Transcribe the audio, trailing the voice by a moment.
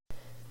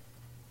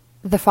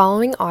The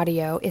following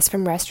audio is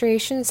from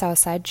Restoration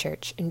Southside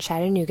Church in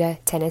Chattanooga,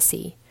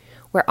 Tennessee,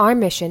 where our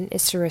mission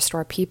is to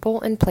restore people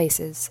and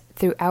places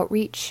through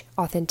outreach,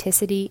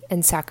 authenticity,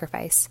 and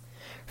sacrifice.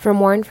 For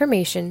more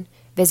information,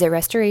 visit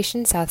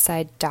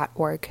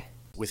restorationsouthside.org.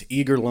 With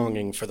eager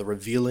longing for the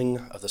revealing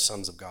of the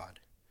sons of God.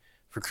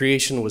 For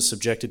creation was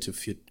subjected to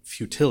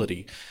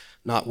futility,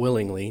 not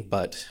willingly,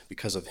 but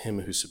because of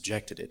him who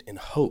subjected it, in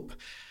hope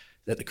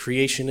that the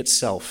creation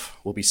itself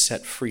will be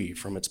set free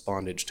from its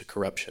bondage to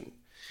corruption,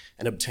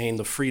 and obtain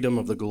the freedom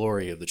of the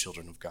glory of the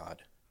children of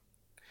God.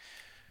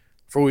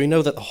 For we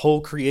know that the whole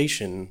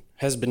creation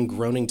has been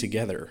groaning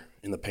together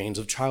in the pains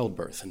of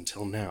childbirth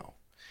until now.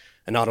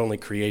 And not only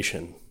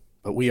creation,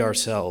 but we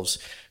ourselves,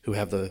 who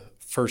have the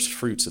first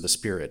fruits of the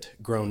Spirit,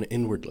 groan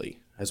inwardly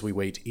as we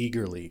wait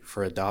eagerly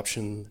for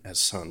adoption as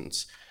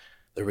sons,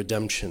 the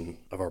redemption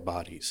of our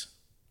bodies.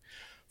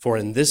 For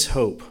in this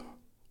hope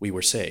we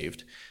were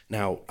saved.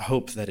 Now,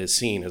 hope that is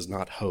seen is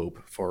not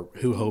hope, for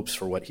who hopes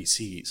for what he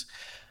sees?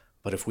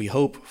 But if we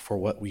hope for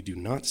what we do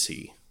not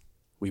see,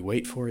 we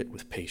wait for it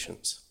with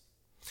patience.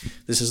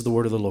 This is the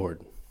word of the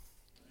Lord.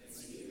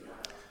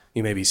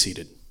 You may be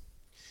seated.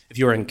 If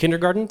you are in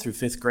kindergarten through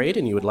 5th grade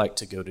and you would like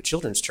to go to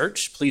Children's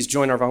Church, please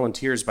join our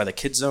volunteers by the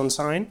Kids Zone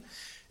sign.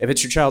 If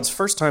it's your child's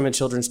first time in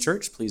Children's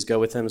Church, please go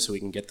with them so we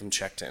can get them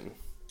checked in.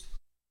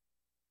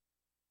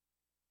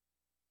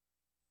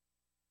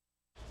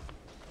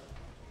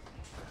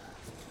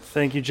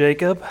 Thank you,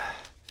 Jacob.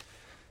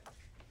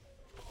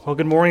 Well,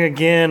 good morning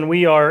again.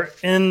 We are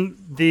in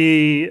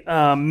the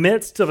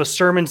midst of a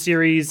sermon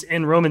series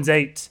in Romans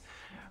 8.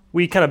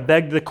 We kind of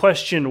begged the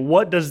question,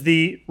 what does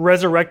the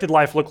resurrected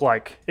life look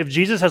like? If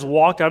Jesus has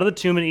walked out of the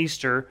tomb at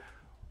Easter,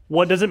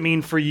 what does it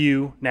mean for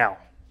you now?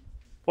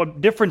 What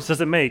difference does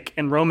it make?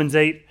 And Romans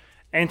 8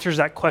 answers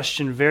that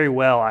question very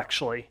well,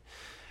 actually,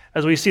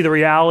 as we see the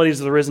realities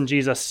of the risen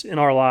Jesus in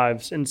our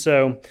lives. And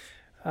so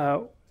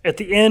at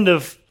the end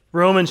of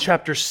Romans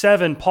chapter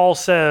 7, Paul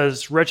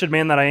says, "Wretched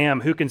man that I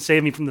am, who can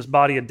save me from this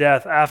body of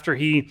death?" After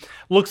he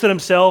looks at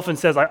himself and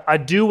says, I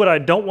do what I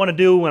don't want to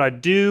do when I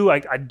do,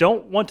 I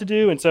don't want to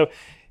do. And so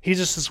he's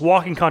just this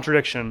walking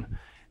contradiction.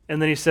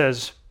 And then he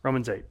says,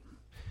 Romans 8,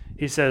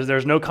 he says,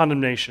 there's no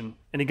condemnation.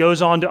 And he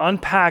goes on to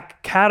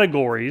unpack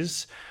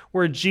categories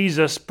where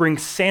Jesus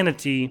brings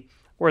sanity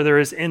where there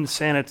is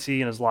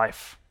insanity in his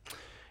life.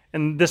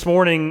 And this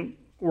morning,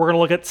 we're going to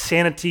look at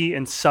sanity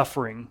and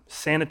suffering.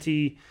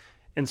 Sanity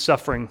and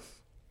suffering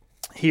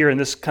here in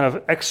this kind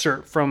of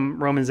excerpt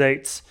from Romans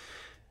 8.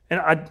 And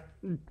I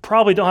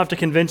probably don't have to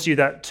convince you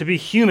that to be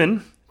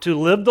human, to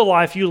live the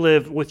life you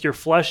live with your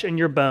flesh and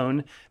your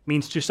bone,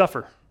 means to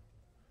suffer.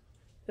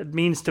 It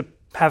means to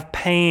have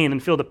pain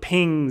and feel the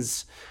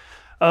pings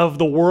of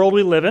the world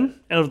we live in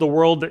and of the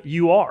world that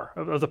you are,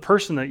 of the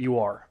person that you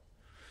are.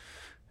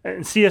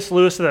 And C.S.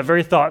 Lewis, to that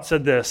very thought,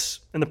 said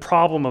this in The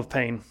Problem of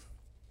Pain.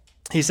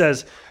 He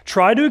says,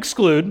 try to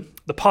exclude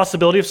the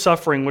possibility of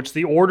suffering, which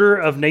the order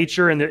of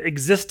nature and the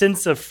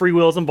existence of free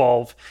wills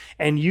involve,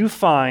 and you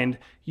find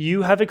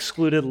you have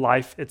excluded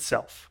life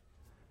itself.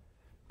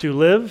 To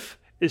live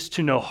is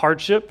to know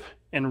hardship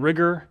and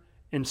rigor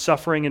and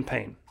suffering and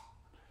pain.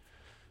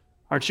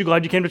 Aren't you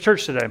glad you came to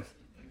church today?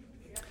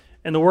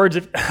 In the words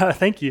of,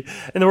 thank you.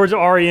 In the words of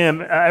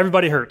REM,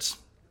 everybody hurts.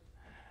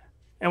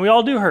 And we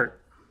all do hurt.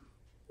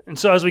 And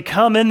so as we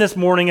come in this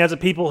morning as a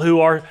people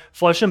who are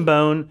flesh and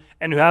bone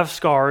and who have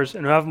scars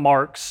and who have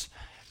marks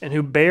and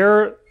who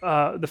bear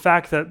the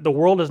fact that the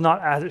world is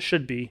not as it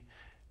should be,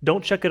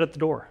 don't check it at the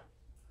door.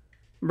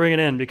 Bring it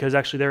in, because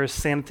actually there is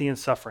sanity in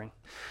suffering.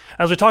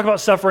 As we talk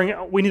about suffering,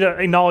 we need to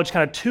acknowledge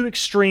kind of two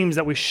extremes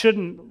that we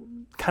shouldn't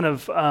kind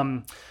of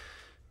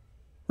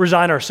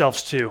resign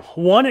ourselves to.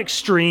 One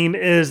extreme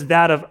is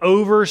that of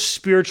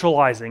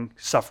over-spiritualizing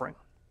suffering,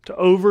 to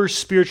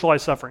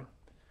over-spiritualize suffering,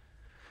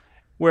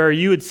 where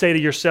you would say to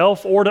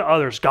yourself or to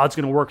others, God's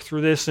going to work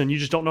through this and you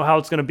just don't know how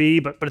it's going to be,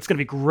 but it's going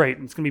to be great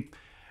and it's going to be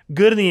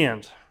good in the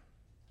end.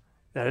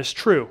 That is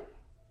true.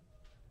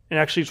 And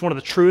actually, it's one of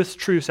the truest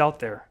truths out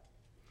there.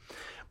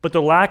 But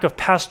the lack of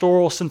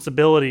pastoral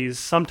sensibilities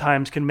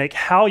sometimes can make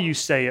how you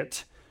say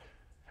it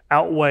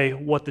outweigh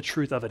what the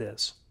truth of it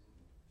is.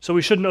 So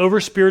we shouldn't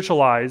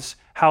over-spiritualize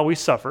how we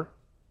suffer.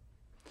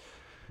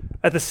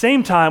 At the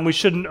same time, we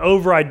shouldn't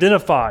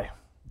over-identify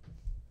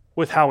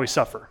with how we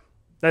suffer.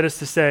 That is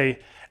to say,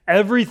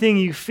 everything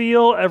you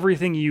feel,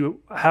 everything you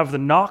have the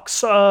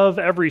knocks of,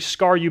 every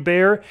scar you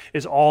bear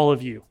is all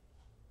of you.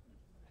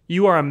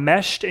 You are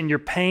enmeshed in your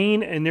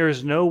pain, and there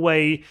is no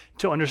way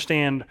to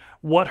understand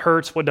what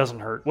hurts, what doesn't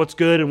hurt, what's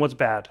good and what's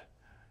bad.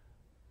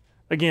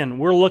 Again,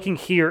 we're looking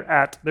here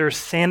at there's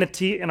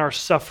sanity in our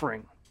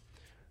suffering.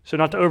 So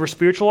not to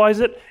over-spiritualize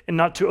it and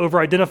not to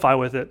over-identify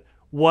with it.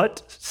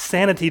 What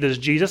sanity does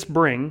Jesus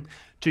bring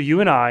to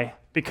you and I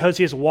because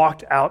he has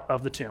walked out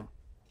of the tomb?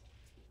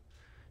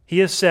 He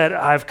has said,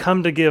 I've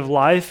come to give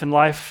life and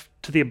life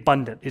to the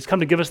abundant. He's come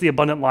to give us the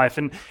abundant life.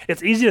 And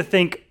it's easy to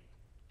think,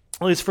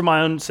 at least for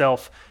my own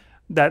self,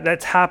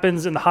 that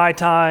happens in the high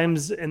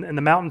times, in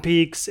the mountain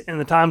peaks, in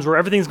the times where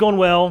everything's going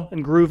well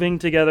and grooving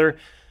together.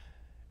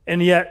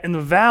 And yet in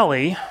the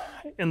valley,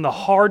 in the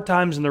hard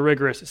times and the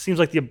rigorous, it seems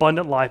like the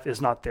abundant life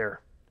is not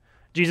there.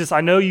 Jesus,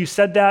 I know you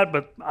said that,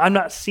 but I'm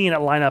not seeing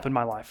it line up in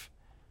my life.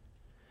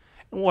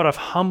 And what I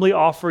humbly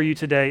offer you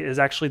today is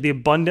actually the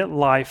abundant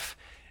life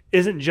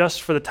isn't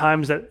just for the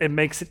times that it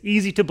makes it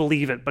easy to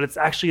believe it, but it's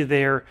actually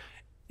there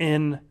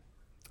in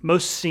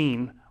most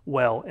seen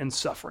well in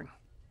suffering.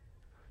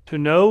 To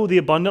know the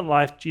abundant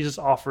life Jesus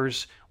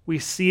offers, we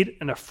see it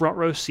in a front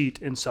row seat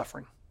in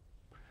suffering.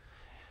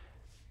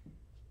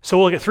 So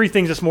we'll look at three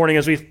things this morning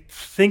as we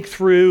think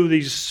through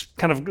this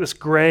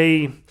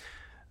gray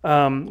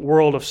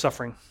world of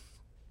suffering.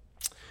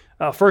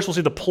 First, we'll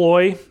see the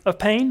ploy of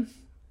pain.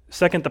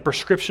 Second, the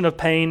prescription of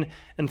pain.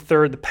 And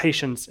third, the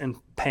patience in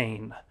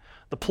pain.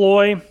 The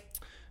ploy,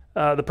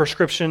 the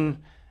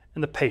prescription,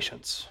 and the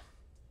patience.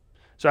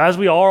 So as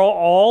we are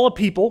all a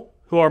people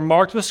who are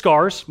marked with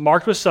scars,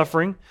 marked with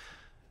suffering,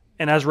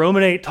 and as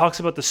Romans 8 talks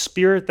about the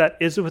Spirit that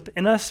is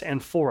within us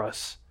and for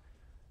us,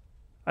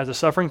 as a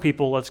suffering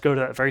people, let's go to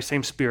that very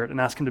same Spirit and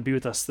ask Him to be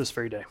with us this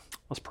very day.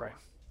 Let's pray.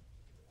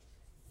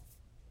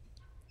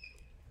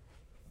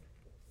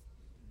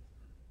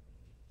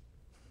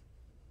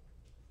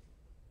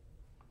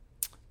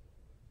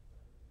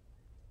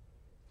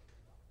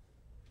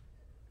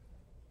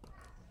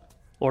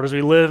 Lord, as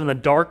we live in the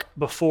dark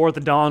before the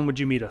dawn, would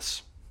you meet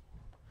us?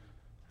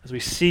 As we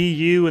see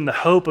you and the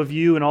hope of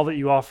you and all that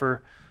you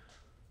offer,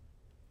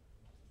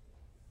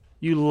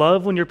 you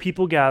love when your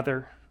people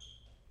gather.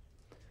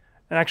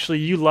 And actually,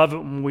 you love it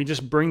when we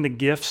just bring the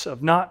gifts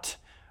of not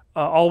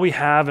all we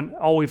have and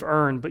all we've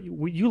earned, but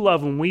you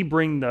love when we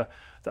bring the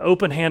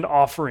open hand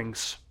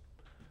offerings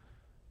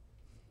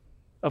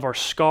of our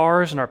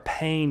scars and our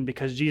pain,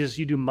 because Jesus,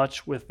 you do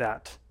much with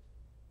that.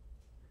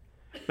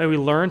 May we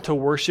learn to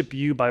worship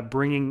you by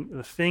bringing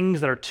the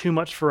things that are too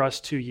much for us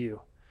to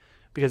you,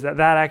 because that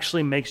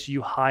actually makes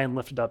you high and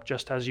lifted up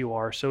just as you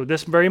are. So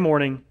this very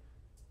morning,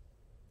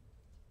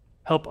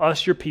 help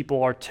us, your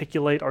people,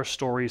 articulate our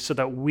stories so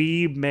that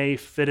we may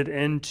fit it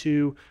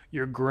into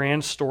your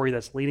grand story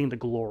that's leading to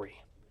glory.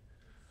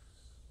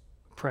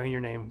 Pray in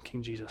your name,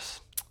 King Jesus.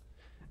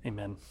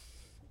 Amen.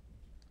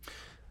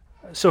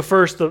 So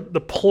first, the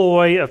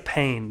ploy of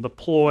pain, the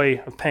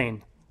ploy of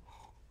pain.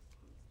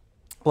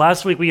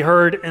 Last week we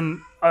heard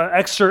an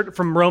excerpt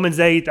from Romans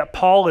 8 that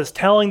Paul is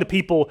telling the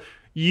people,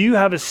 you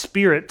have a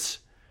spirit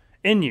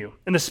in you.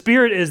 And the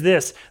spirit is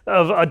this,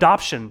 of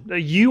adoption.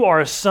 That you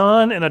are a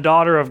son and a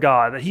daughter of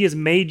God, that he has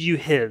made you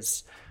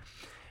his.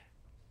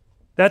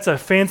 That's a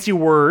fancy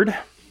word.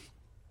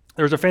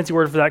 There's a fancy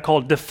word for that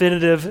called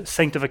definitive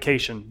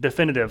sanctification.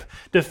 Definitive.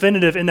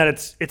 Definitive in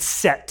that it's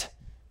set.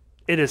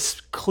 It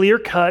is clear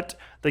cut.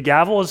 The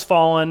gavel has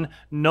fallen.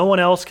 No one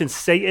else can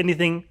say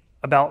anything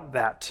about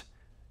that.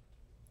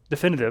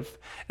 Definitive.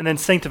 And then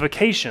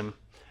sanctification,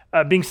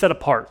 being set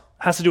apart,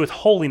 has to do with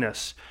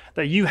holiness,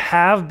 that you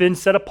have been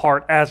set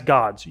apart as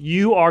gods.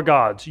 You are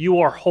gods.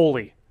 You are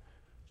holy.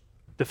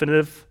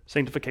 Definitive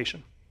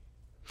sanctification.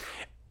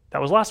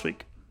 That was last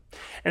week.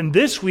 And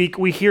this week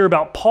we hear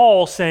about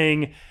Paul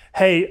saying,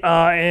 hey,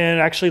 and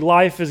actually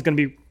life is going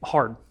to be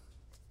hard.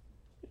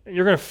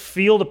 You're going to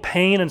feel the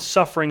pain and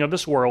suffering of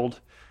this world.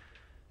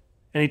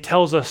 And he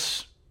tells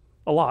us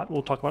a lot.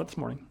 We'll talk about it this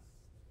morning.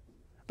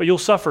 But you'll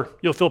suffer.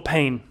 You'll feel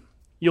pain.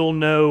 You'll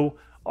know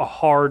a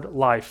hard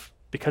life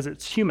because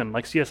it's human,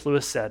 like C.S.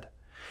 Lewis said.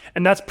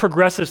 And that's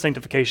progressive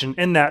sanctification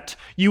in that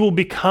you will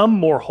become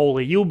more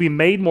holy. You will be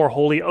made more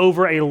holy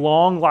over a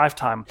long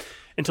lifetime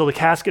until the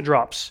casket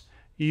drops.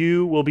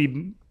 You will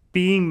be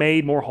being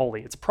made more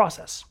holy. It's a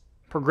process,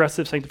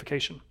 progressive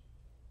sanctification.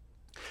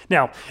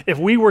 Now, if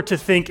we were to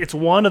think it's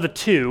one of the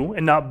two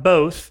and not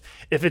both,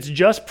 if it's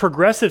just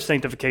progressive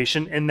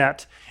sanctification in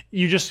that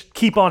you just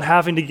keep on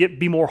having to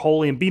be more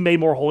holy and be made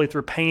more holy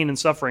through pain and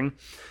suffering,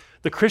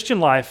 the Christian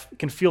life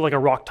can feel like a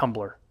rock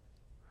tumbler.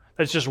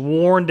 That's just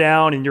worn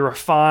down and you're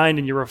refined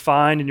and you're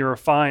refined and you're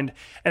refined.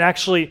 And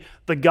actually,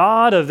 the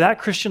God of that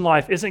Christian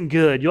life isn't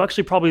good. You'll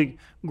actually probably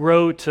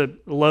grow to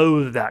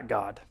loathe that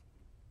God.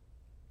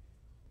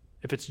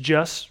 If it's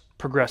just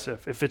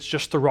progressive, if it's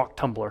just the rock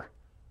tumbler,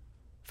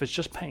 if it's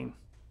just pain.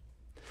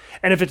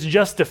 And if it's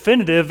just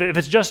definitive, if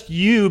it's just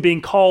you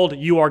being called,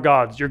 you are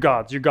gods, you're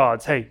gods, you're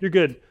gods. Hey, you're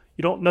good.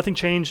 Nothing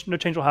changed, no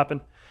change will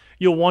happen.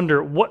 You'll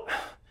wonder, what,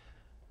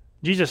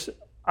 Jesus,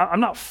 I'm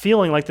not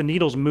feeling like the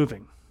needle's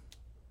moving.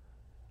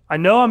 I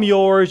know I'm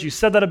yours, you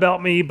said that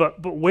about me, but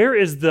where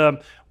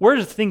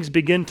do things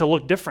begin to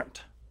look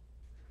different?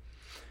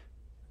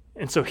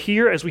 And so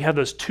here, as we have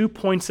those 2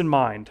 points in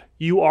mind,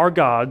 you are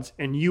God's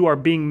and you are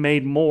being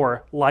made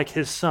more like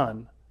his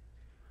son,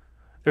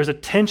 there's a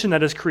tension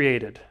that is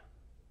created.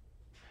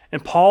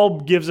 And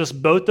Paul gives us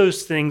both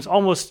those things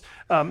almost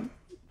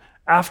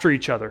after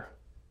each other.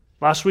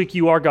 Last week,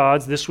 you are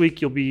God's. This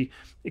week, you'll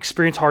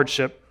experience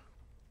hardship.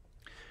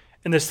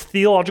 And this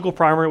theological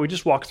primer we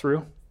just walked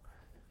through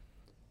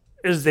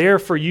is there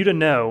for you to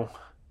know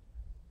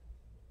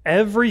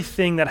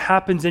everything that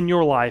happens in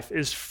your life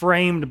is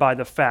framed by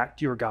the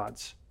fact you're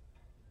God's.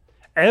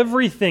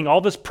 Everything,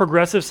 all this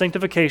progressive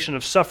sanctification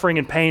of suffering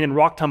and pain and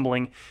rock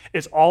tumbling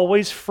is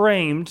always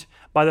framed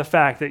by the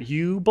fact that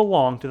you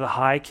belong to the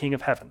high King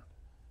of heaven.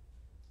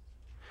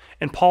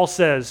 And Paul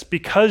says,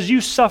 because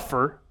you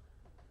suffer,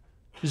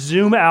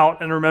 zoom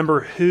out and remember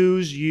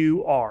whose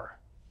you are.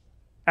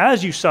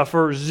 As you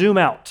suffer, zoom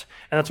out.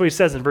 And that's what he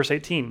says in verse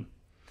 18.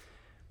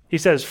 He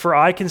says, for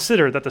I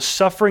consider that the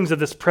sufferings of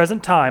this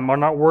present time are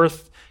not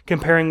worth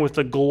comparing with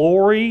the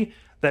glory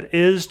that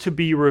is to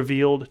be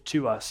revealed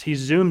to us. He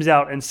zooms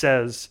out and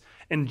says,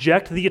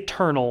 inject the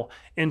eternal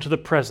into the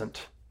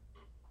present.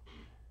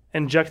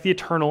 Inject the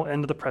eternal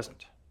into the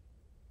present.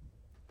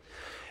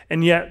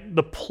 And yet,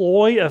 the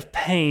ploy of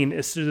pain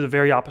is to do the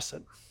very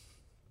opposite.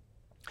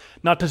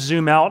 Not to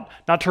zoom out,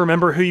 not to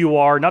remember who you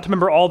are, not to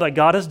remember all that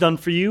God has done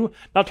for you,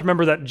 not to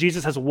remember that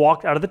Jesus has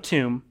walked out of the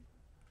tomb.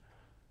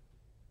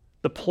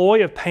 The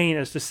ploy of pain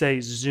is to say,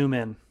 zoom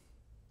in.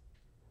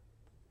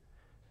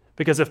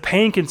 Because if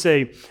pain can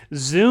say,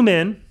 zoom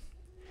in,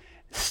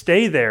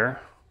 stay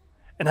there,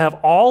 and have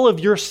all of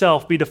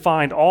yourself be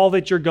defined, all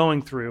that you're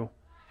going through,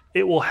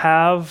 it will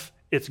have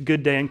its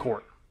good day in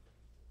court.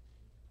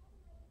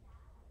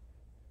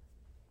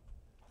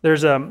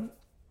 There's a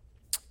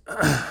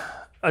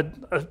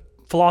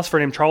philosopher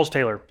named Charles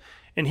Taylor,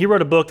 and he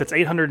wrote a book that's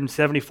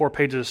 874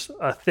 pages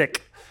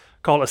thick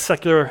called A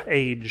Secular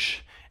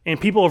Age. And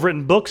people have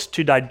written books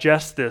to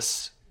digest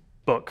this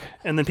book.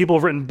 And then people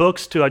have written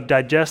books to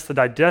digest the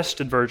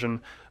digested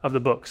version of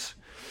the books.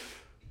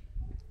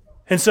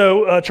 And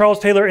so Charles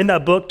Taylor in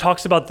that book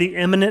talks about the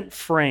immanent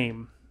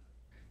frame.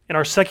 In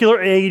our secular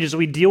age, as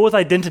we deal with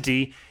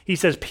identity, he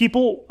says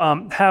people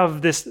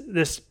have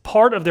this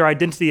part of their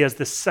identity as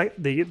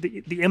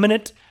the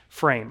immanent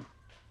frame.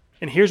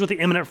 And here's what the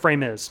immanent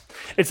frame is.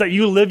 It's that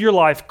you live your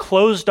life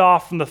closed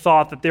off from the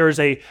thought that there is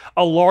a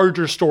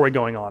larger story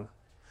going on.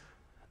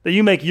 That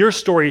you make your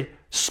story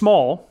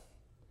small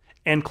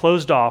and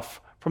closed off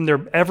from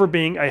there ever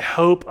being a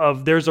hope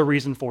of there's a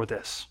reason for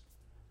this.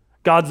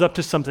 God's up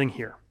to something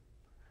here.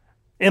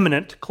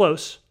 Immanent,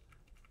 close,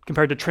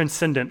 compared to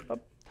transcendent,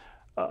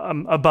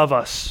 above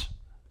us,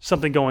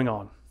 something going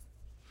on.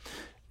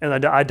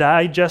 And a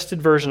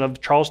digested version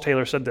of Charles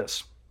Taylor said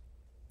this.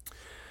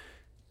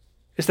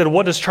 It said,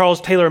 what does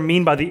Charles Taylor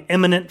mean by the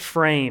immanent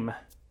frame?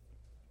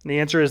 And the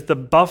answer is the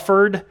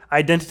buffered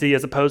identity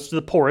as opposed to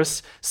the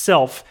porous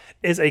self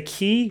is a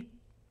key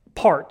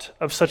part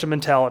of such a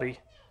mentality.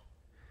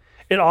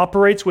 It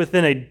operates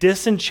within a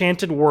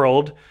disenchanted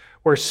world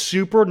where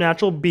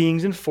supernatural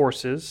beings and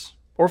forces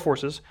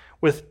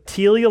with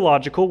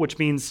teleological, which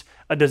means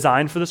a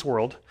design for this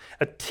world,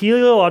 a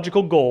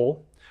teleological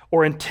goal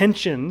or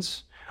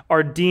intentions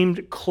are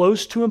deemed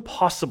close to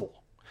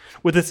impossible.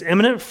 With its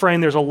immanent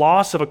frame, there's a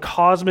loss of a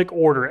cosmic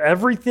order.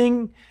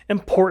 Everything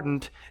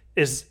important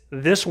is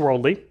this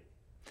worldly,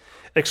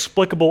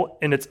 explicable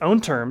in its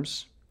own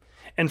terms,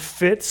 and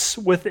fits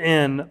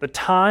within the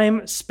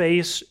time,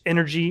 space,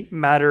 energy,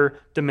 matter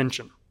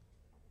dimension.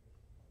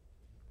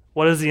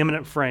 What is the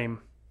immanent frame?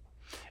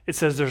 It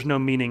says there's no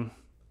meaning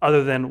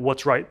other than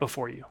what's right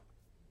before you.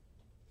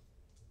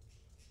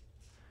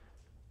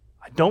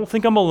 I don't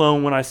think I'm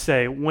alone when I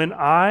say, when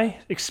I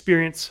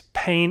experience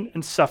pain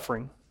and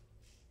suffering,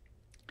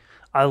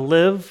 I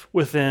live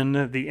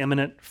within the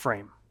immanent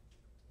frame.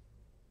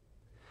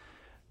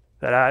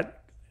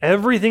 That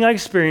everything I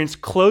experience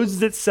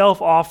closes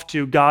itself off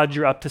to, God,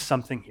 you're up to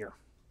something here.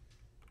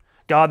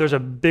 God, there's a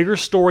bigger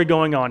story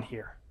going on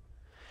here.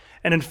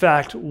 And in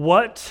fact,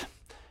 what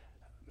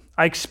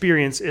I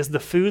experience is the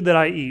food that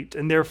I eat,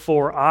 and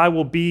therefore I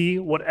will be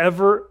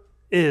whatever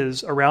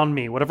is around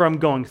me, whatever I'm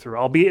going through,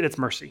 I'll be at its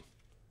mercy.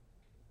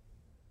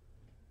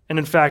 And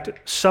in fact,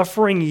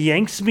 suffering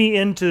yanks me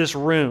into this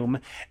room,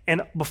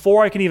 and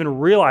before I can even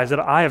realize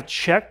that I have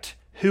checked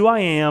who I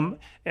am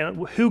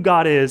and who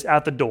God is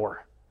at the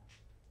door,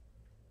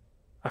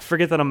 I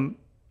forget that I'm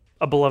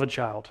a beloved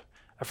child.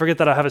 I forget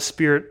that I have a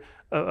spirit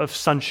of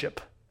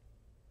sonship.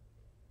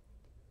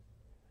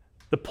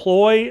 The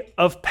ploy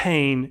of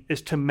pain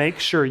is to make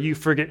sure you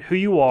forget who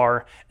you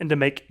are and to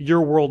make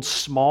your world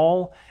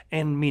small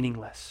and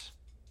meaningless.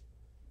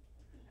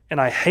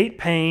 And I hate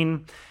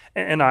pain,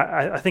 and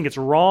I think it's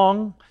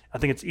wrong, I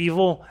think it's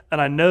evil,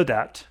 and I know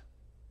that.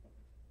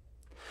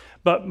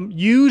 But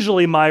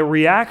usually my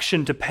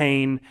reaction to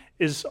pain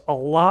is a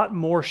lot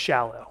more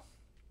shallow.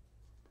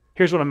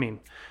 Here's what I mean.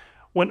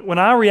 When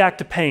I react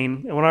to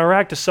pain, and when I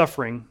react to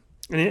suffering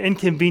and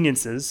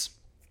inconveniences,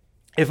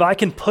 if I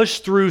can push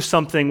through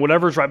something,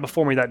 whatever's right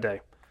before me that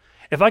day,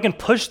 if I can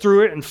push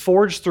through it and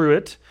forge through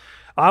it,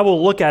 I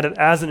will look at it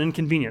as an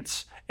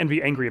inconvenience and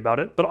be angry about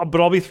it, but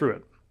I'll be through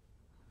it.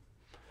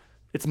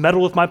 It's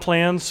meddled with my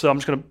plans, so I'm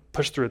just going to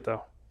push through it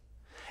though.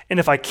 And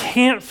if I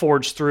can't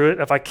forge through it,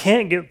 if I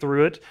can't get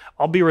through it,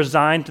 I'll be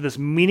resigned to this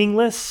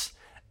meaningless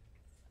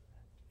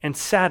and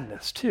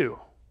sadness too,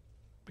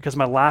 because of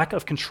my lack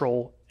of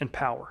control and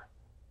power.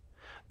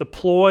 The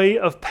ploy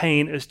of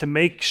pain is to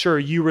make sure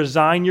you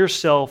resign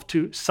yourself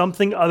to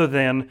something other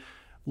than,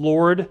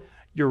 Lord,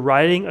 you're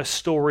writing a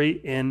story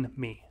in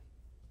me.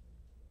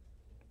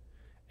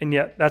 And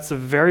yet that's the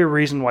very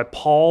reason why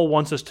Paul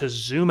wants us to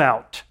zoom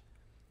out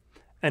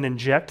and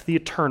inject the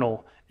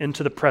eternal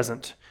into the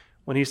present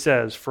when he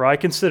says, "For I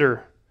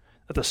consider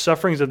that the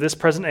sufferings of this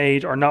present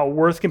age are not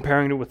worth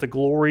comparing with the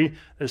glory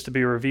that is to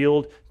be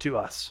revealed to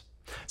us."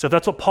 So if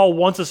that's what Paul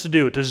wants us to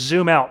do, to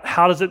zoom out,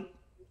 how do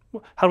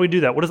we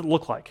do that? What does it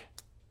look like?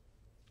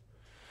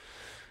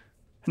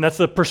 And that's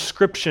the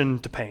prescription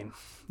to pain.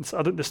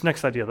 This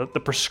next idea, the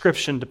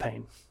prescription to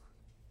pain.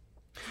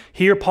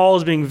 Here, Paul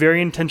is being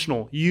very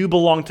intentional. You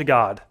belong to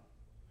God.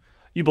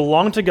 You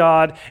belong to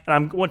God,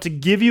 and I want to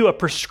give you a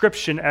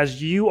prescription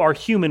as you are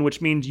human,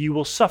 which means you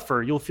will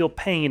suffer. You'll feel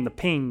pain, the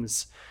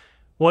pings.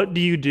 What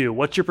do you do?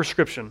 What's your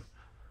prescription?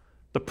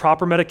 The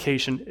proper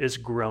medication is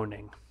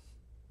groaning.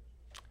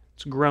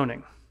 It's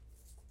groaning.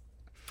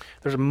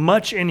 There's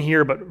much in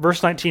here, but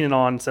verse 19 and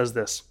on says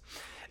this.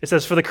 It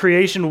says, "For the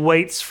creation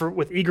waits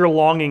with eager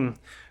longing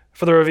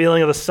for the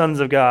revealing of the sons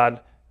of God.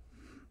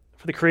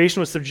 For the creation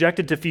was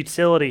subjected to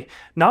futility,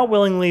 not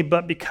willingly,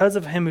 but because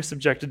of him who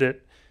subjected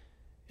it,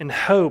 in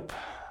hope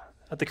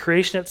that the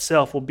creation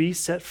itself will be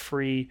set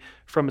free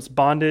from its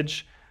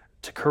bondage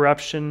to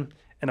corruption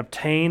and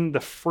obtain the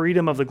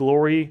freedom of the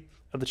glory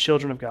of the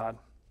children of God.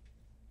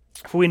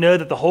 For we know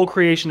that the whole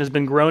creation has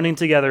been groaning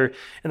together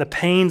in the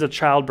pains of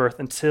childbirth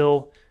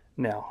until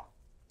now."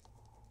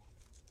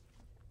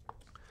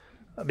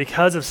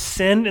 Because of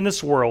sin in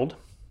this world,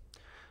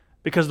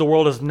 because the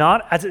world is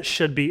not as it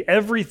should be,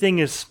 everything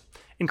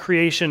in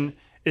creation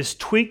is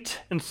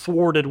tweaked and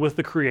thwarted with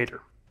the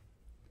Creator.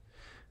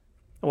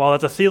 While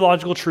that's a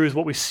theological truth,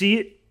 what we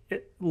see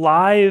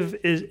live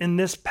is in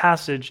this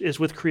passage is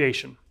with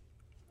creation.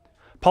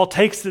 Paul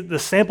takes the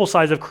sample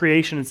size of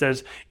creation and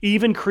says,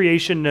 even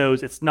creation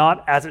knows it's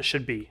not as it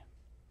should be.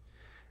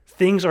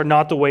 Things are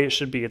not the way it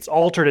should be. It's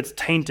altered, it's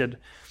tainted.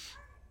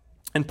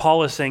 And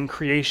Paul is saying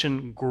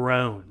creation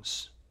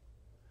groans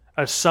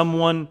as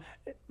someone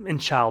in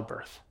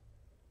childbirth,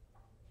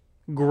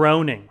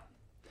 groaning.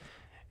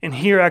 And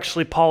here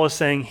actually Paul is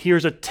saying,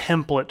 here's a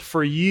template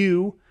for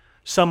you,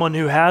 someone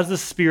who has the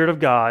Spirit of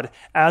God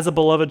as a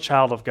beloved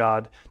child of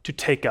God, to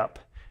take up.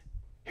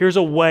 Here's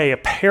a way, a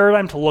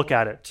paradigm to look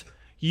at it.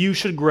 You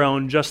should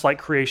groan just like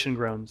creation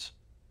groans.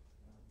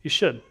 You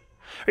should.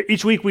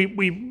 Each week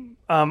we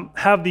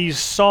have these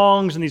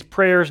songs and these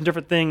prayers and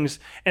different things,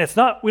 and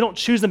we don't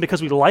choose them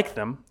because we like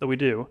them, though we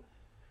do.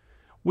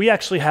 We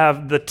actually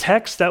have the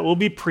text that will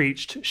be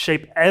preached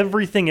shape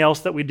everything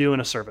else that we do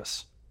in a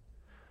service.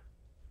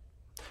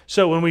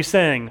 So when we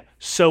sing,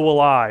 "So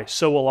will I,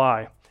 so will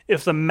I,"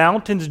 if the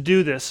mountains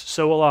do this,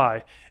 so will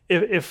I.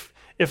 If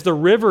the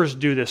rivers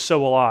do this, so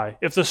will I.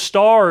 If the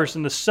stars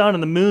and the sun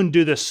and the moon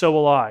do this, so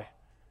will I.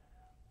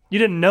 You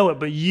didn't know it,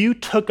 but you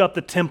took up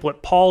the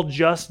template Paul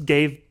just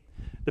gave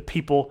the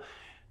people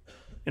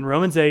in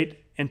Romans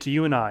 8 and to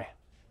you and I.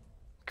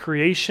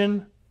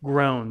 Creation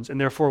groans,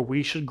 and therefore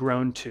we should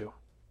groan too.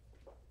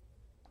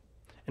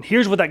 And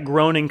here's what that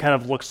groaning kind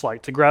of looks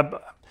like, to grab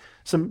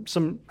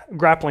some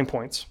grappling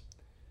points.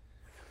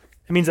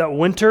 It means that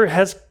winter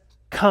has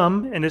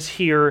come and is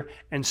here,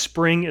 and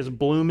spring is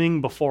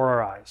blooming before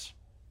our eyes.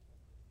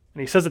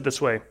 And he says it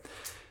this way.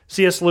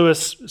 C.S.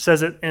 Lewis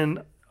says it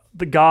in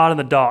The God in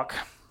the Dock.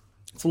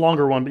 It's a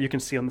longer one, but you can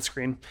see on the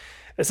screen.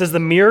 It says, "The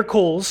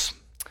miracles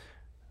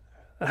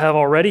that have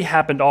already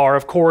happened are,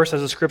 of course,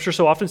 as the scripture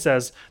so often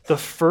says, the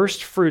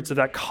first fruits of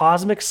that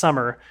cosmic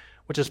summer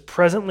which is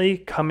presently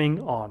coming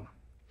on.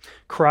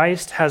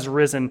 Christ has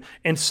risen,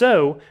 and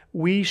so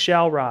we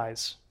shall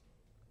rise."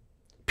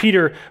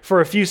 Peter,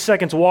 for a few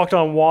seconds, walked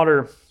on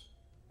water,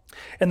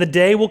 and the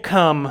day will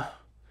come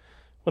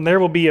when there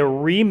will be a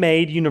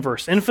remade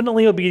universe,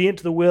 infinitely obedient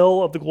to the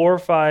will of the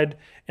glorified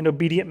and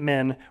obedient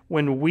men,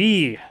 when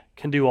we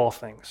can do all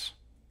things.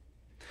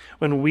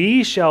 When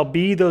we shall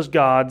be those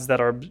gods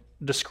that are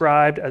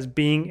described as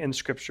being in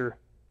Scripture.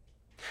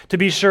 To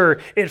be sure,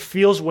 it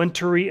feels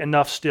wintry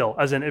enough still,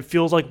 as in it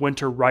feels like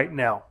winter right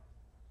now.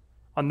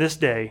 On this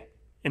day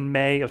in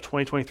May of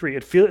 2023,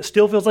 it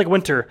still feels like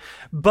winter,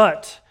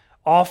 but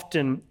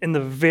often in the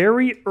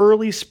very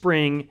early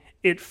spring,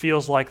 it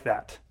feels like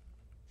that.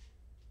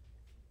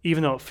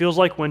 Even though it feels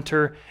like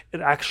winter,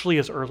 it actually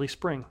is early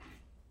spring.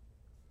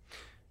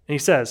 And he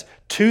says,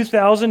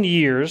 2,000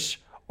 years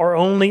are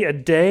only a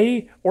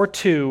day or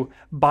two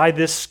by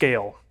this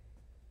scale.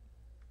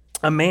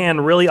 A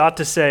man really ought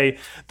to say,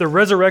 the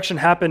resurrection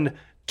happened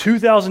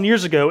 2,000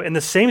 years ago in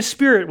the same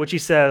spirit which he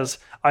says,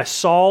 "I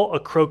saw a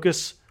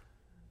crocus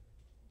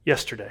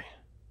yesterday,"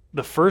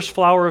 the first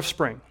flower of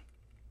spring.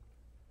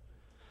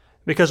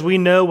 Because we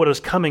know what is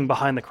coming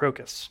behind the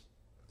crocus.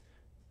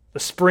 The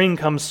spring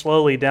comes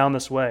slowly down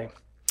this way.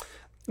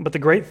 But the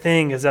great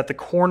thing is that the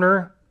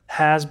corner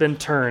has been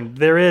turned.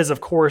 There is,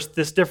 of course,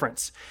 this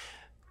difference,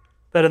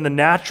 that in the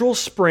natural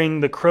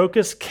spring, the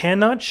crocus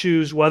cannot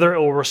choose whether it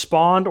will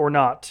respond or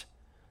not.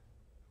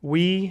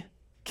 We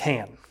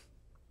can.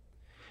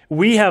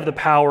 We have the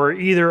power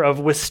either of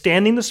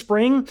withstanding the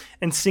spring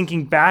and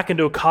sinking back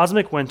into a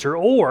cosmic winter,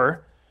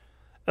 or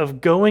of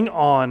going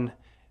on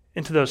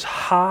into those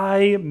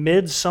high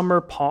midsummer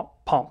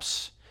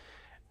pomps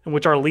in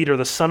which our leader,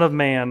 the Son of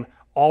Man,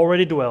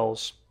 already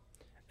dwells,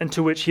 and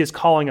to which he is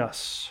calling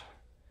us.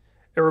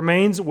 It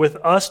remains with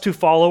us to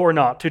follow or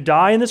not, to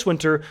die in this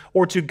winter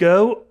or to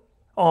go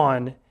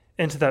on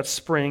into that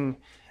spring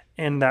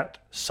and that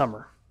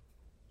summer.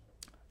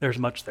 There's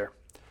much there.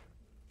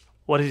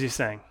 What is he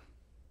saying?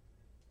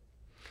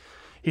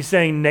 He's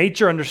saying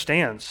nature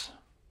understands.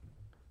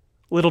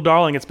 Little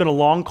darling, it's been a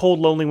long, cold,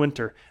 lonely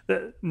winter.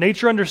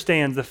 Nature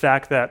understands the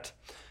fact that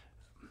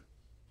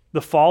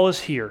the fall is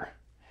here,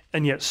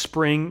 and yet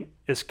spring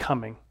is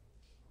coming.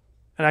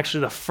 And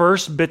actually, the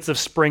first bits of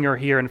spring are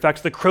here. In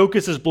fact, the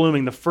crocus is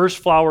blooming. The first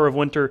flower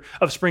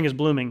of spring is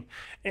blooming.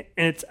 And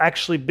it's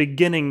actually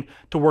beginning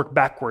to work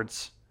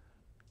backwards.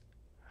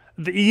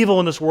 The evil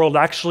in this world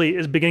actually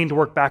is beginning to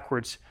work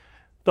backwards.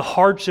 The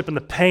hardship and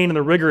the pain and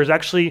the rigor is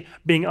actually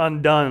being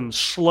undone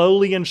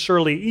slowly and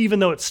surely, even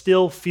though it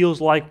still feels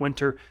like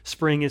winter.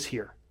 Spring is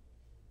here.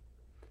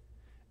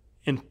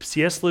 And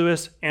C.S.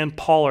 Lewis and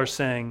Paul are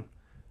saying,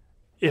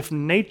 if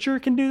nature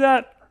can do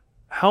that,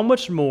 how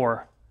much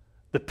more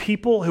the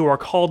people who are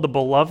called the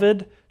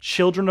beloved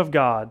children of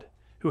God,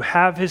 who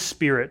have his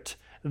Spirit,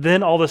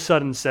 then all of a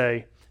sudden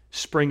say,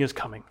 spring is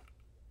coming.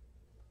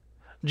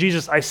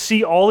 Jesus, I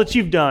see all that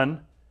you've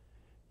done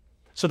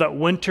so that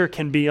winter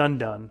can be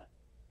undone.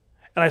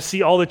 And I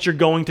see all that you're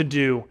going to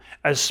do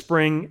as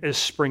spring is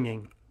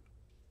springing.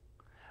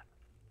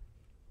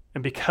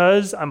 And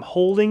because I'm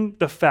holding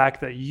the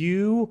fact that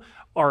you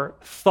are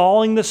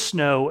thawing the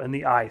snow and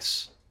the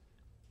ice,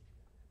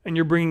 and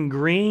you're bringing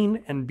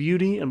green and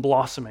beauty and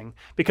blossoming,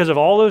 because of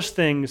all those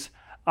things,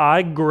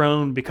 I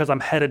groan because I'm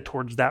headed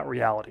towards that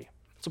reality.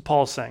 That's what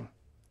Paul's saying.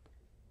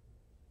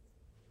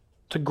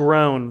 To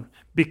groan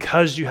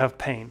because you have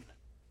pain.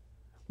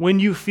 When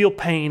you feel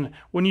pain,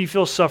 when you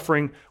feel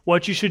suffering,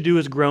 what you should do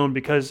is groan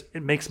because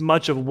it makes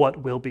much of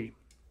what will be.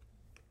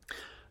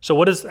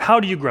 So how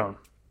do you groan?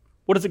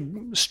 What is it,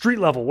 street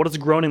level, what does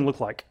groaning look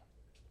like?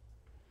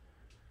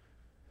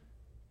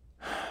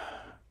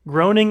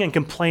 Groaning and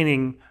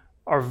complaining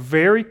are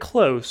very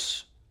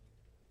close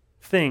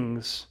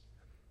things,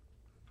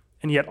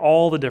 and yet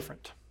all the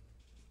different.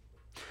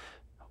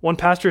 One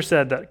pastor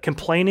said that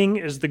complaining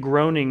is the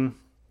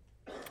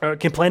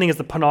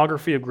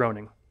pornography of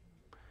groaning.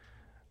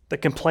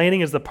 That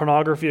complaining is the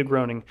pornography of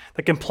groaning.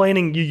 That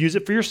complaining, you use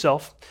it for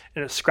yourself,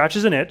 and it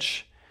scratches an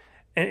itch,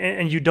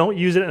 and you don't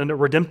use it in a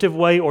redemptive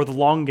way or the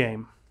long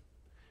game,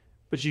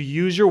 but you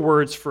use your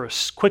words for a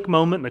quick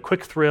moment and a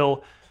quick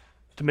thrill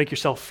to make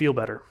yourself feel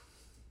better.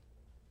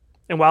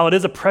 And while it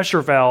is a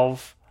pressure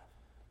valve,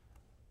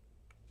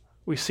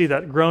 we see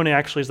that groaning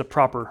actually is the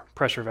proper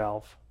pressure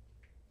valve.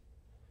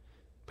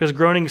 Because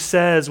groaning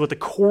says, with the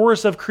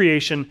chorus of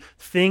creation,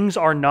 things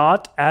are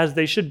not as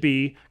they should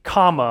be,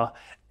 comma,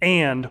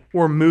 and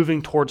we're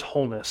moving towards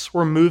wholeness.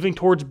 We're moving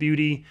towards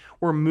beauty.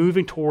 We're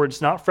moving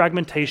towards not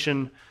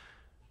fragmentation,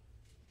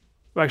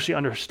 but actually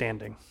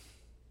understanding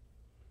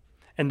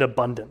and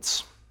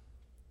abundance.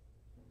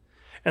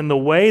 And the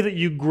way that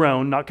you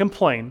groan, not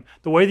complain,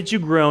 the way that you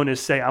groan is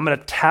say, I'm going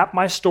to tap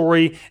my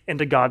story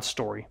into God's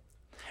story.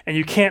 And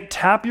you can't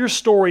tap your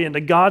story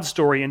into God's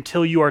story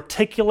until you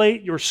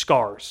articulate your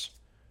scars.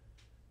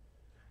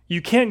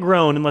 You can't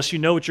groan unless you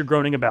know what you're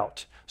groaning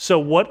about. So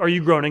what are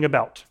you groaning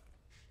about?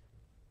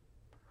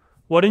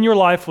 What in your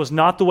life was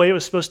not the way it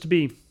was supposed to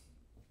be?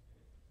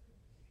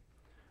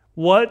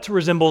 What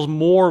resembles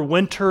more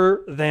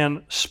winter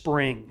than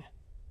spring?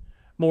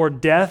 More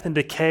death and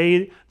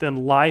decay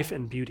than life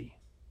and beauty?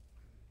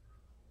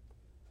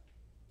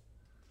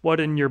 What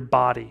in your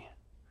body?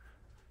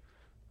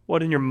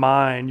 What in your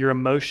mind, your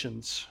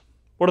emotions?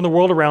 What in the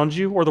world around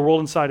you or the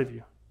world inside of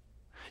you?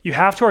 You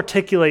have to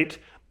articulate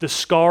the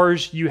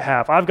scars you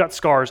have. I've got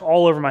scars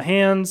all over my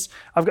hands.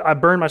 I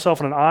burned myself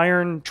in an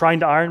iron trying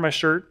to iron my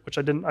shirt, which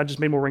I didn't. I just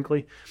made more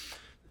wrinkly.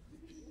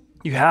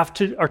 You have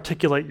to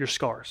articulate your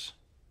scars.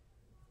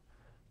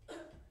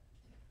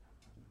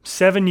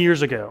 7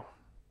 years ago,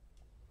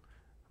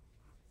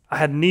 I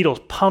had needles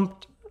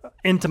pumped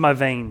into my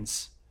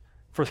veins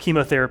for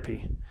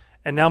chemotherapy,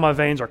 and now my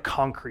veins are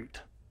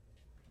concrete,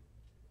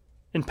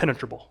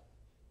 impenetrable.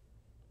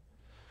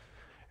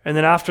 And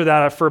then after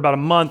that, for about a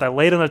month, I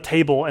laid on a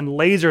table and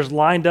lasers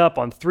lined up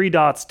on 3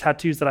 dots,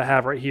 tattoos that I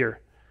have right here,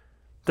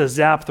 to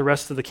zap the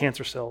rest of the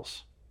cancer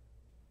cells.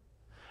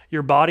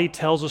 Your body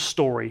tells a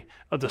story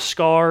of the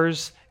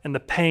scars and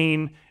the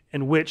pain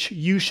in which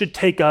you should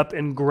take up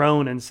and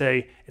groan and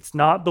say, it's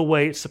not the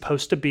way it's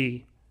supposed to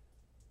be.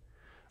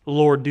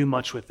 Lord, do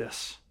much with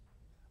this.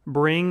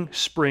 Bring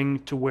spring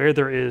to where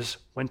there is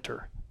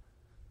winter.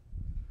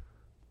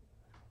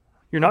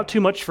 You're not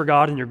too much for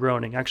God in your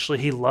groaning. Actually,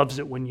 he loves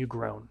it when you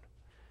groan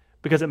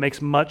because it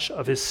makes much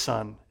of his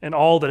Son and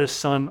all that his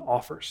Son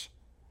offers.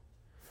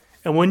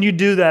 And when you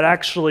do that,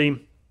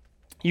 actually,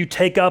 you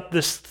take up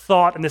this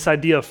thought and this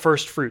idea of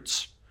first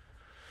fruits.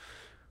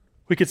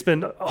 We could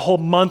spend a whole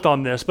month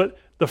on this, but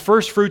the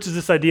first fruits is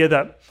this idea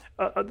that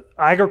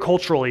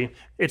agriculturally,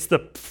 it's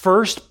the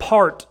first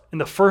part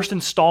and the first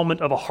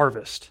installment of a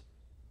harvest.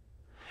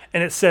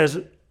 And it says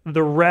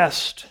the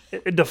rest,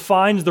 it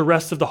defines the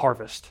rest of the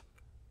harvest.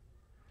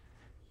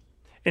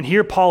 And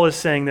here Paul is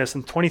saying this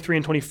in 23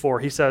 and 24.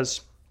 He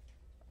says,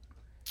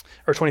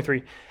 or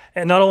 23,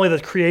 and not only the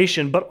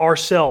creation, but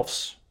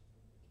ourselves.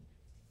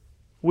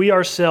 We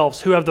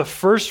ourselves, who have the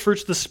first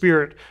fruits of the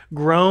Spirit,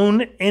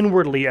 groan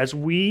inwardly as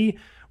we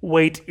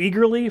wait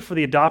eagerly for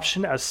the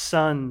adoption as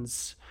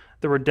sons,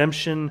 the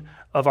redemption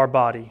of our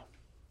body.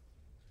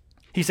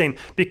 He's saying,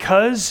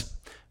 because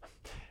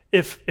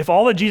if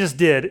all that Jesus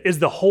did is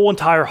the whole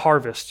entire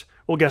harvest,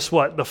 well, guess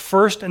what? The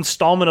first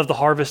installment of the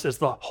harvest is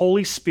the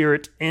Holy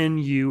Spirit in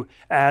you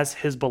as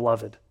his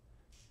beloved.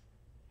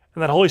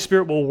 And that Holy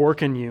Spirit will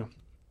work in you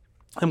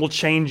and will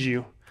change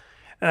you.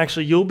 And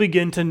actually, you'll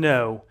begin to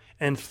know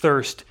and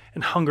thirst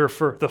and hunger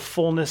for the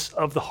fullness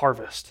of the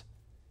harvest.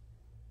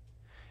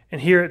 And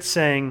here it's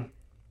saying,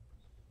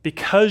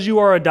 because you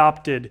are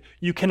adopted,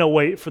 you can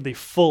await for the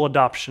full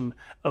adoption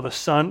of a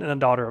son and a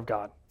daughter of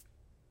God.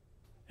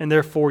 And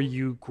therefore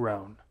you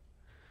groan.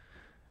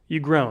 You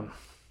groan.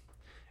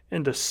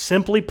 And to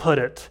simply put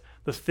it,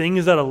 the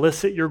things that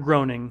elicit your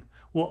groaning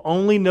will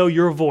only know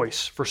your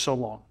voice for so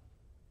long.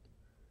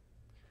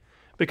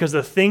 Because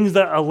the things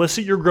that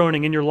elicit your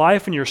groaning in your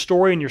life and your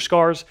story and your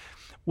scars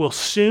will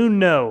soon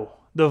know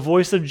the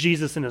voice of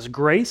Jesus in his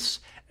grace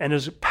and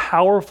his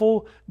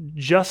powerful,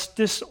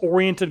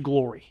 justice-oriented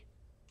glory.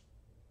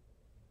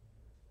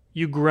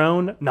 You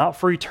groan not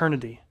for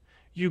eternity.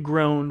 You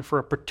groan for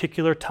a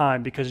particular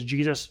time because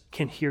Jesus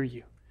can hear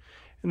you.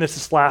 And this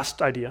is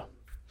last idea.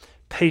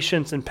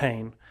 Patience and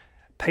pain.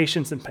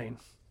 Patience and pain.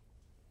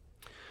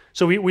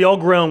 So we all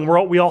groan,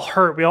 we all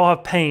hurt, we all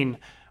have pain,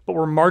 but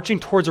we're marching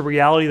towards a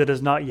reality that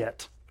is not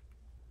yet.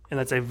 And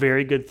that's a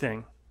very good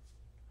thing.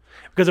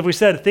 Because if we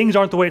said things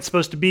aren't the way it's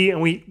supposed to be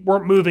and we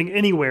weren't moving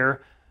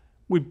anywhere,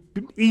 we'd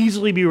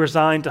easily be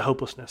resigned to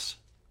hopelessness.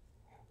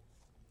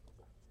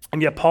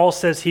 And yet Paul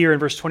says here in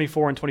verse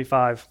 24 and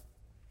 25,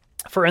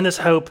 for in this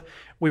hope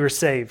we were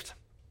saved.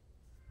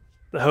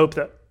 The hope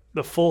that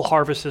the full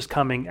harvest is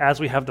coming as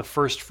we have the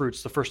first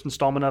fruits, the first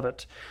installment of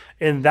it.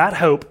 In that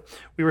hope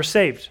we were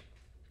saved.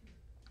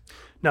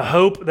 Now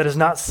hope that is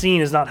not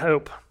seen is not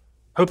hope.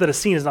 Hope that is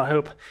seen is not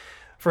hope.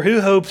 For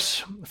who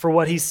hopes for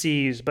what he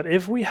sees? But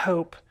if we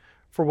hope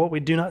for what we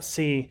do not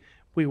see,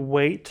 we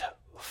wait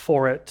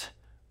for it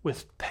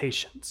with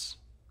patience.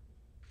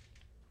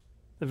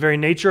 The very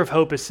nature of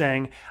hope is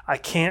saying, I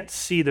can't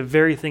see the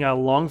very thing I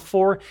long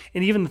for,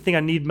 and even the thing I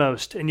need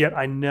most, and yet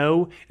I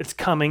know it's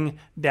coming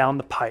down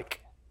the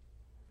pike.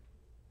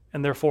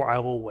 And therefore I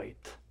will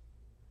wait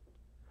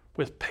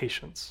with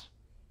patience.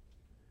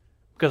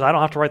 Because I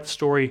don't have to write the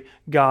story,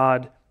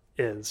 God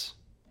is.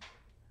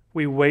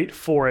 We wait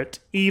for it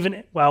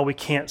even while we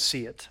can't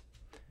see it.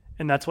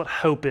 And that's what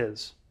hope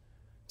is.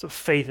 That's what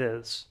faith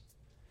is.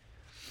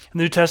 In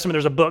the New Testament,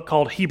 there's a book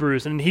called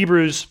Hebrews. And in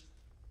Hebrews,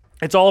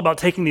 it's all about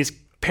taking these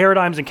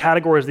paradigms and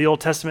categories of the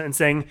Old Testament and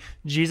saying,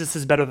 Jesus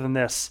is better than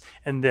this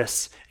and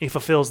this. And he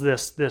fulfills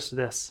this, this,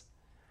 this.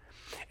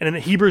 And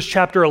in Hebrews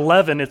chapter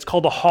 11, it's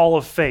called the Hall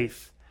of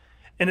Faith.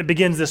 And it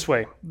begins this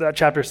way. That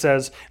chapter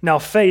says, now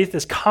faith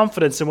is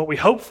confidence in what we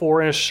hope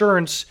for and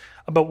assurance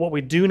about what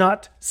we do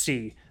not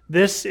see.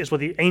 This is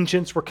what the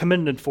ancients were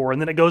commended for. And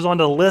then it goes on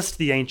to list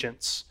the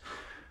ancients.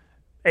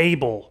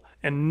 Abel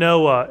and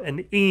Noah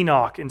and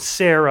Enoch and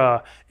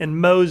Sarah and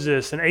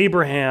Moses and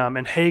Abraham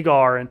and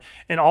Hagar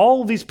and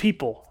all these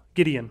people,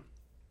 Gideon.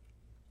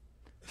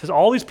 It says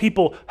all these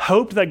people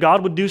hoped that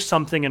God would do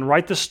something and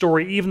write the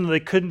story even though they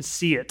couldn't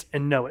see it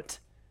and know it.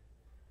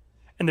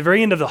 And the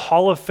very end of the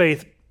Hall of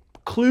Faith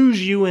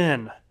clues you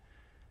in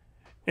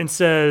and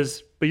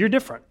says, but you're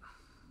different.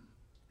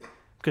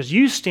 Because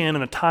you stand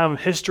in a time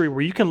of history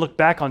where you can look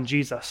back on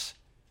Jesus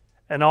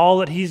and all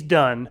that he's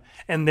done,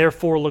 and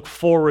therefore look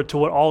forward to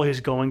what all he's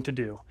going to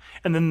do.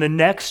 And then the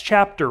next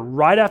chapter,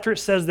 right after it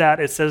says that,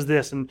 it says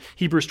this in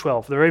Hebrews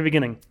 12, the very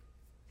beginning.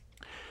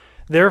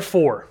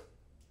 Therefore,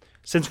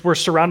 since we're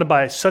surrounded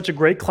by such a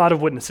great cloud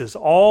of witnesses,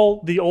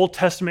 all the Old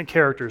Testament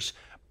characters,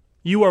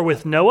 you are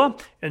with Noah,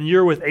 and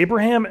you're with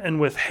Abraham, and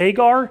with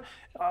Hagar,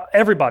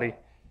 everybody.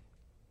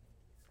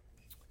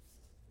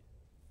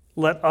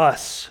 Let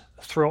us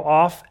throw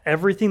off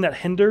everything that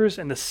hinders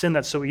and the sin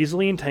that so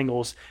easily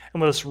entangles,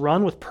 and let us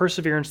run with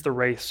perseverance the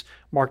race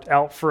marked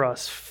out for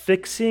us,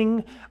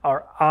 fixing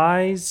our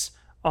eyes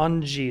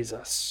on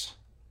Jesus,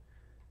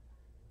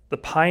 the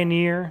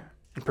pioneer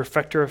and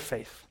perfecter of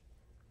faith.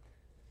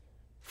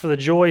 For the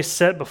joy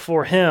set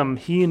before him,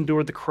 he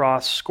endured the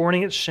cross,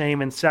 scorning its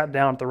shame, and sat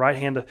down at the right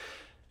hand of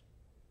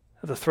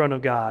the throne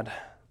of God.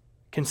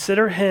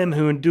 Consider him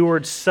who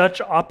endured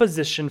such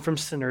opposition from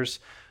sinners,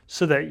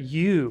 so that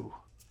you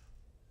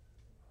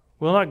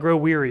will not grow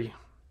weary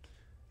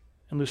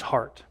and lose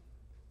heart.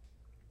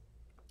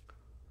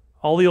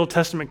 All the Old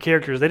Testament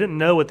characters, they didn't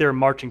know what they were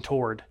marching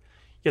toward,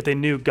 yet they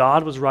knew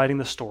God was writing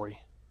the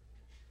story.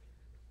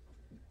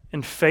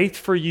 And faith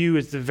for you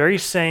is the very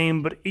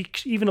same, but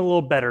even a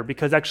little better,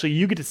 because actually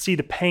you get to see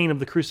the pain of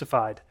the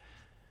crucified,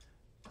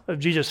 of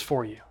Jesus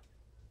for you.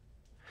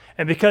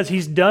 And because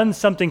he's done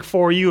something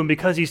for you, and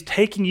because he's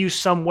taking you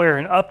somewhere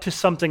and up to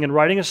something and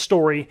writing a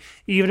story,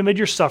 even amid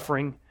your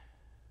suffering,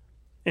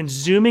 and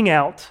zooming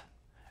out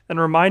and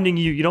reminding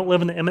you, you don't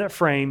live in the imminent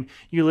frame,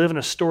 you live in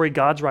a story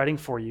God's writing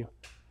for you.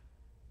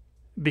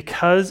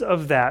 Because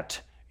of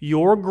that,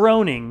 your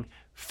groaning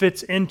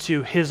fits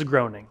into his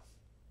groaning.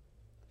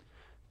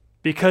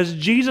 Because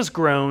Jesus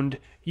groaned,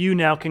 you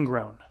now can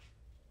groan.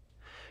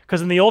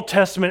 Because in the Old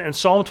Testament, in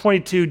Psalm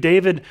 22,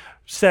 David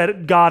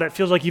said, God, it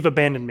feels like you've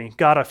abandoned me.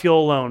 God, I feel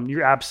alone.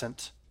 You're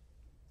absent.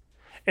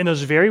 In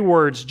those very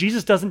words,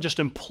 Jesus doesn't just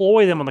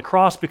employ them on the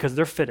cross because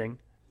they're fitting.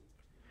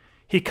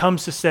 He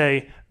comes to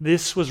say,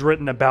 this was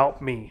written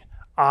about me.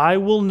 I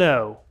will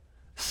know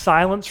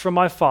silence from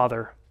my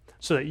Father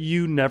so that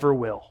you never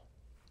will.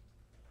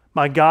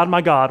 My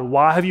God,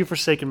 why have you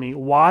forsaken me?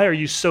 Why are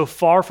you so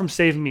far from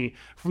saving me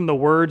from the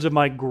words of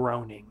my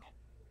groaning?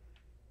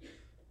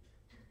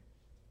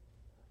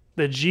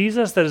 The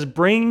Jesus that is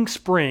bringing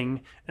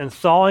spring and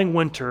thawing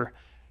winter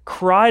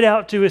cried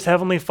out to his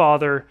heavenly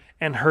Father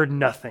and heard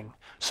nothing,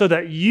 so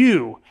that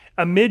you,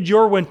 amid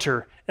your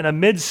winter and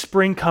amid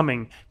spring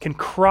coming, can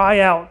cry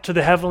out to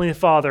the heavenly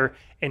Father,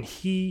 and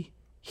he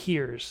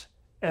hears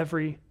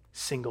every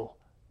single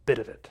bit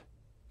of it.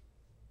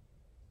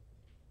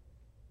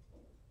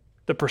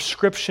 The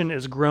prescription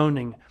is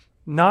groaning,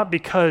 not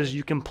because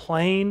you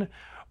complain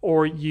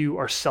or you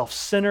are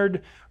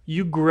self-centered.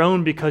 You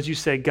groan because you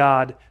say,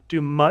 God,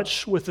 do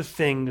much with the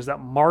things that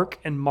mark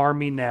and mar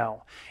me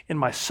now. In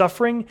my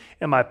suffering,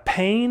 in my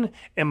pain,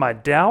 in my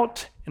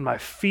doubt, in my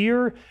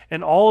fear,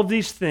 and all of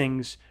these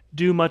things,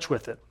 do much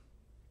with it.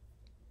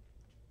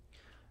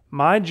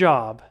 My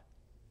job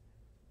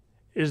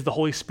is the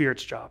Holy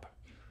Spirit's job.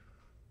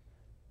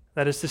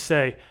 That is to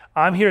say,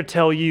 I'm here to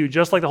tell you,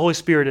 just like the Holy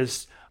Spirit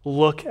is,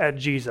 look at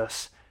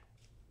Jesus.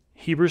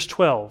 Hebrews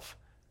 12,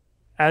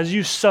 as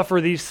you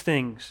suffer these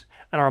things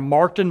and are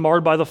marked and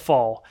marred by the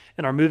fall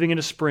and are moving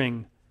into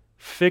spring,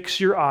 fix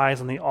your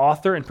eyes on the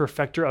author and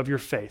perfecter of your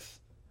faith.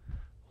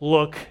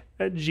 Look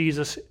at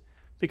Jesus,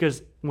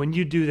 because when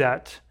you do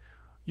that,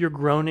 your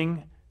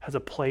groaning has a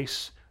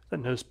place that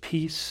knows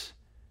peace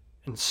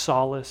and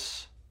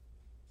solace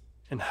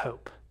and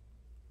hope.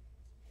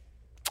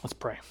 Let's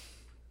pray.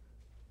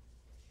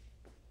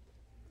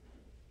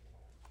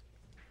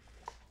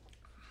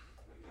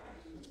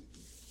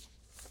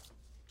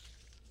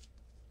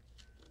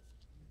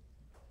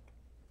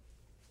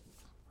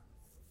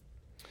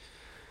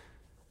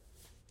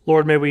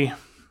 Lord, may we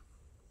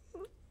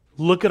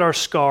look at our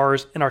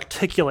scars and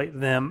articulate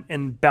them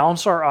and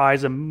bounce our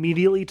eyes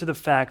immediately to the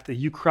fact that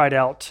you cried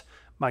out,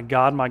 my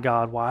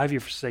God, why have you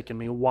forsaken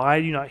me?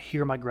 Why do you not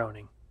hear my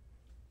groaning?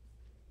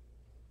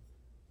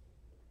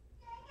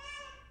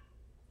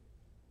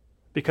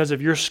 Because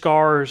of your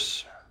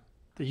scars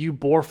that you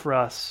bore for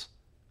us,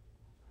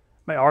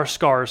 may our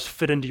scars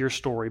fit into your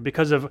story.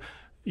 Because of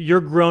your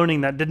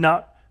groaning that did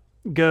not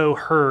go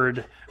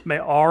heard, may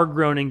our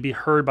groaning be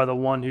heard by the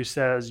one who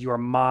says, you are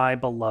my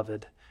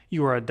beloved.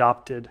 You are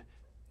adopted.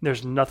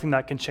 There's nothing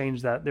that can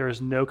change that. There is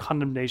no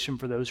condemnation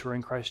for those who are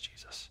in Christ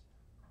Jesus.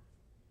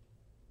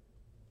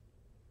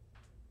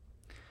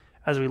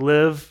 As we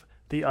live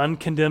the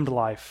uncondemned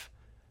life,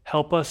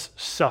 help us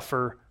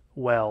suffer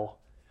well.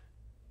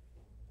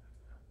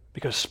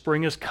 Because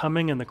spring is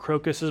coming and the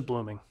crocus is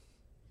blooming.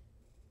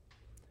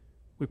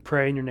 We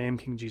pray in your name,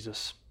 King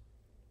Jesus.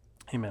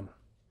 Amen.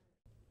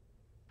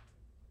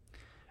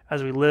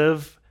 As we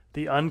live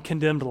the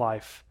uncondemned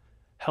life,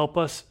 help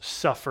us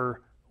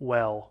suffer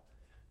well.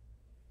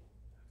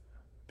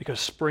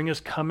 Because spring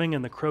is coming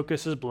and the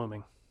crocus is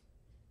blooming.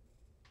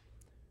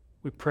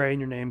 We pray in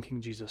your name, King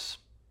Jesus.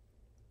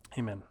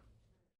 Amen.